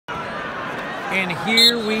And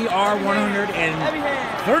here we are,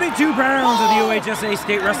 132 pounds of the OHSA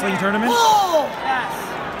State Wrestling Tournament.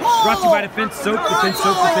 Brought to you by Defense Soap,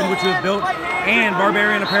 defend which we have built, and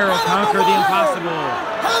Barbarian Apparel, conquer the impossible.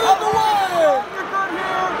 Head of the way! You're good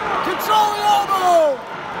here! Control the elbow!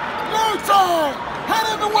 No time! Head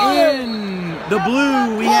of the way! In the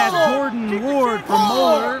blue, we have Jordan Ward from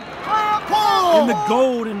Moellor. In the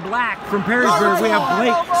gold and black from Perrysburg, we have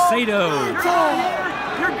Blake Saito.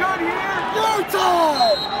 You're good here! No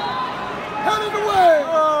time! Head of the way!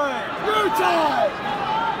 No time!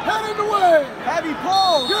 Head of the way! Heavy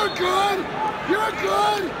pull! You're good! You're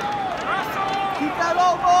good! Keep that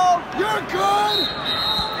elbow! You're good!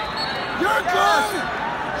 You're good!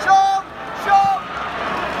 Shove! Shove!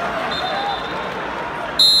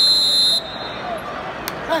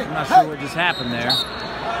 Hey, I'm not sure what just happened there.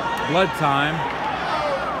 Blood time.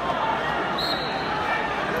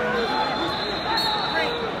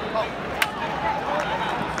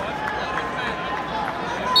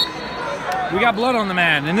 We got blood on the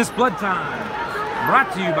man in this blood time.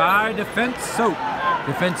 Brought to you by Defense Soap.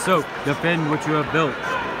 Defense Soap, defend what you have built.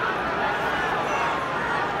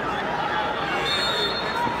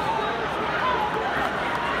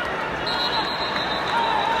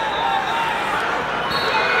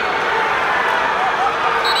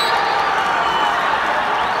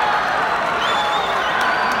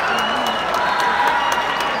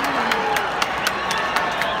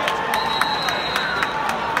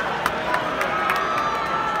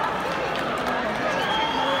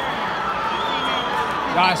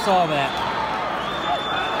 I saw that,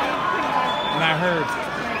 and I heard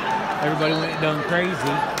everybody went done crazy.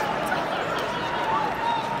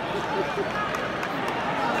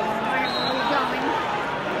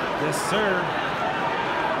 Yes, sir.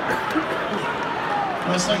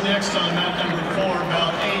 Wrestling next on mat number 4,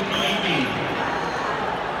 about 880.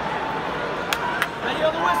 Ready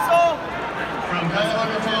on the whistle! From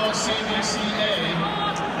Cuyahoga Falls, CBCA,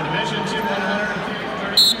 Division 2,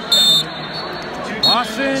 132 pounder.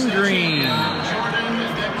 Lawson Green. Jordan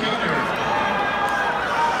Decatur.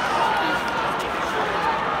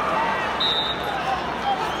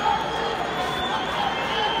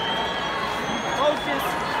 Focus!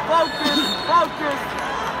 Focus! Focus!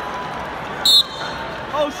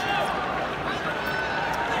 Motion!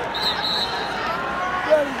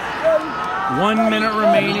 ready, ready. 1 minute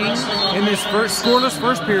remaining in this scoreless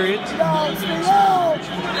first period. Stay out, stay out.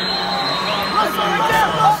 Russell, right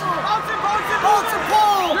there, Russell. Bounce and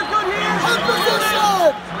pull! You're good here! Head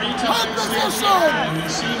position! Head position!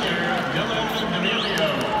 Senior Dylan D'Amelio.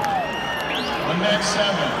 On mat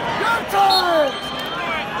 7. Good time!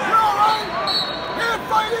 You're all right? Hand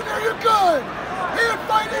fight in there, you're good! Hand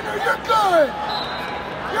fight in there, you're good!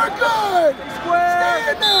 You're good! Square!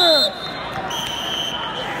 Stay in there!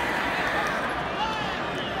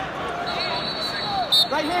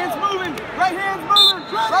 Right hand's moving! Right hand's moving!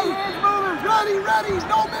 Ready. Right hand's moving! Ready, ready!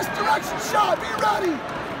 No misdirection shot! Be ready!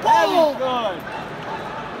 Heavy, Ball! good!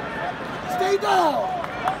 Stay down!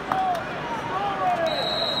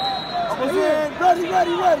 Elbows Stay in! in! Ready,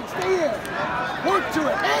 ready, ready! Stay in! Work to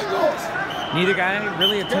it! Angles! Neither guy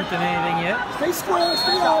really attempting anything yet. Stay square,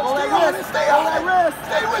 stay out, Hold stay that on wrist. it, stay Hold on that it! wrist.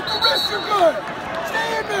 Stay with the wrist, you're good!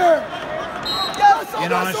 Stay in there! Wrestle,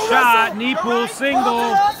 In on a wrestle, shot, wrestle. knee pull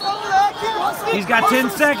single. Hustle, He's got 10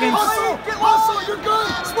 seconds. Hustle, hustle, you're good!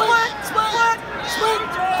 Swing, swing, swing!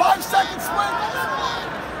 5 seconds, swing!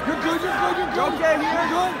 You're good, you're good, you're good! Okay, here. You're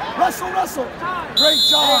good! Wrestle, wrestle! Great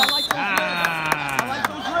job!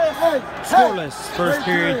 Hey, Scoreless hey, first great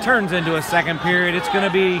period turns into a second period. It's going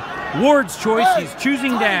to be Ward's choice. Hey, He's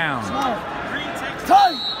choosing down.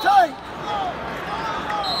 Tight, tight!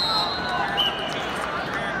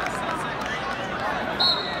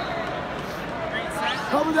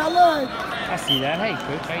 Cover that leg! I see that. Hey,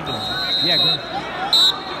 coach, how you doing? Yeah, good.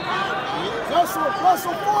 Wrestle,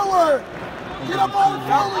 wrestle forward! Get up on the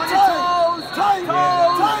forward, tight! Tight,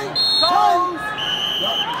 tight, tight!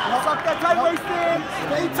 Suck that tight waist in!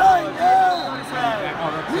 Stay tight, yeah!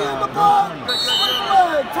 Knee in the butt! Swing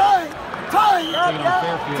leg, tight, tight,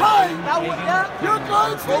 tight! You're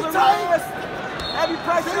good, stay tight! Heavy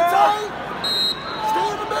pressure! Stay tight! Stay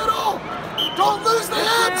in the middle! Don't lose the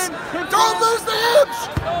hips! Don't lose the hips!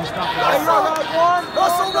 Russell!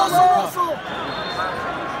 Russell, Russell, Russell!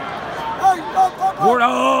 Hey, up, up, up! Ward,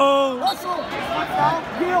 oh! Russell!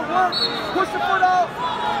 Heel, work! Push the foot out!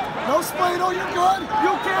 No spade, oh, you're good!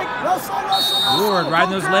 You kick! Russell, Russell, Russell! Ward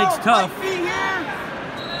riding those legs tough. Right feet here!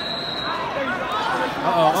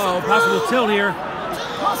 Uh-oh, possible tilt here.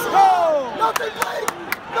 Russell! Nothing, Blake!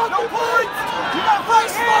 Nothing, Blake! You got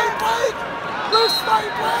wrist fight, Blake! Wrist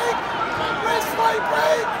fight, Blake! Wrist fight,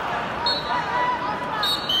 Blake!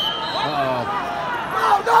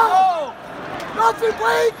 Nothing,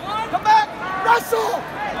 Blake. Come back. Wrestle.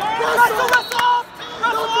 Wrestle off.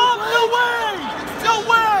 Wrestle off. No way. No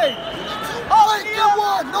way. Blake, get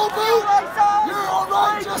one. No boot. You're all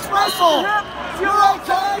right. Just wrestle. You're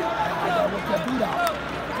okay.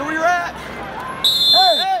 So where you're at?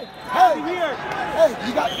 Hey, here. Hey,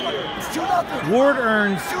 you got it's 2-0. Ward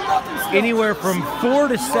earns 2-0 still. anywhere from 4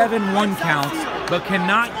 to 7 1 counts, but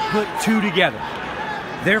cannot put 2 together.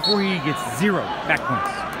 Therefore, he gets 0 back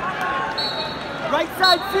points. Right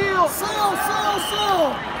side seal.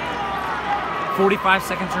 Seal. 45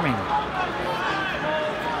 seconds remaining.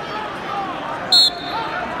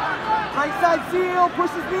 Right side seal.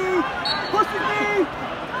 Push his knee. Push his knee.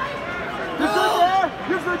 You're good there.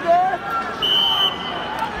 You're good there.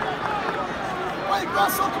 Wait,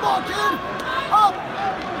 Russell, come on, kid. Up.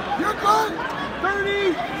 You're good.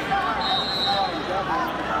 30.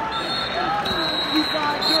 He's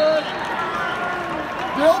not good.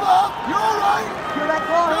 Build up. You're all right. You're that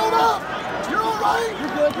close. Build up. You're all right.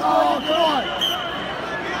 You're good. Oh, come on.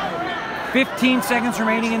 15 seconds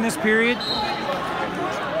remaining in this period.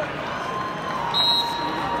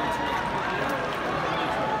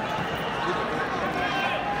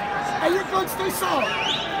 Hey, you're good. Stay solid.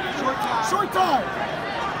 Short time.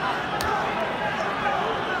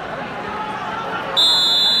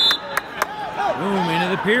 Boom, into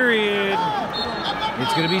the period.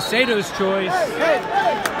 It's going to be Saito's choice. Hey.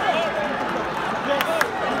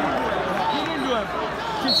 Get into him.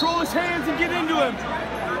 Control his hands and get into him.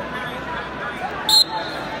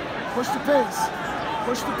 Push the pace.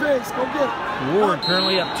 Go get it. Ward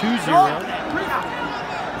currently up 2-0.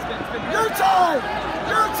 Your time.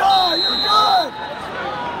 You're good.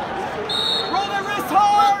 Roll that wrist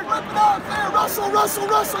hard. Rip it out there. Russell.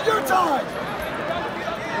 Your time.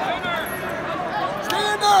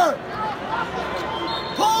 Stand there.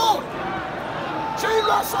 Pull. Chain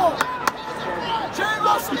Russell. Chain.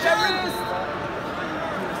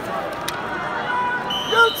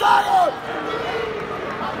 You're tired.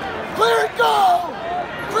 Clear and go.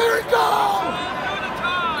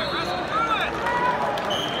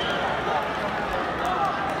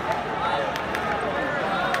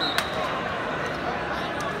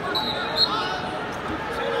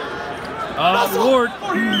 Ward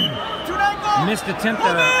missed attempt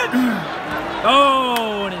at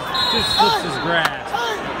oh, and it just slips his grasp.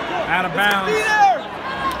 Out of bounds.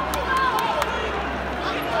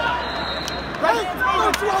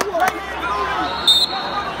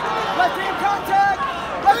 Left hand contact.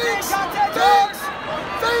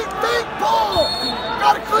 Think, pull.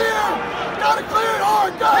 Gotta clear it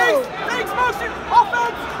hard. Go. Fakes motion.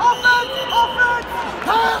 Offense.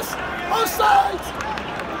 Pass. Both sides.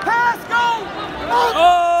 Pass. Go.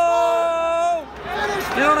 Oh!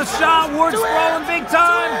 Get on a shot. Ward sprawling big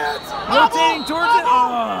time. Rotating towards it.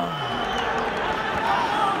 Oh.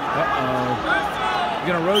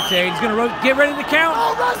 He's gonna rotate. He's gonna rotate. Get ready to count.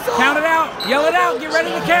 Count it out. Yell it out. Get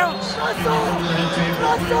ready to count.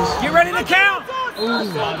 Get ready to count.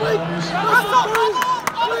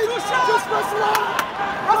 Just wrestle out.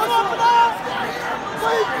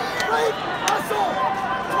 Wait. Wrestle.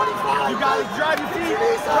 25. You gotta drive your feet.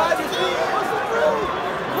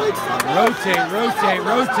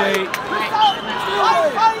 Rotate.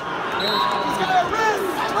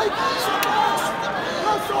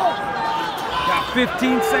 Got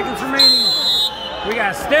 15 seconds remaining. We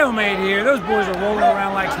got a stalemate here. Those boys are rolling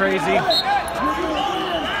around like crazy.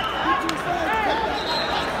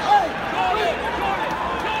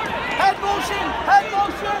 Head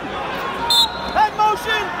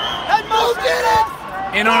motion. Get it.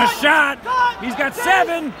 And on a shot, he's got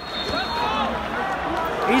 7.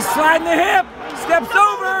 He's sliding the hip. Steps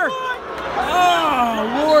over. Oh,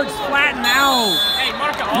 Ward's flattened out. Hey,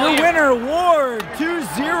 Marco. Your winner, Ward,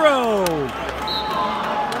 2-0.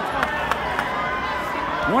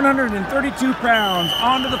 132 pounds,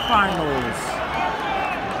 on to the finals.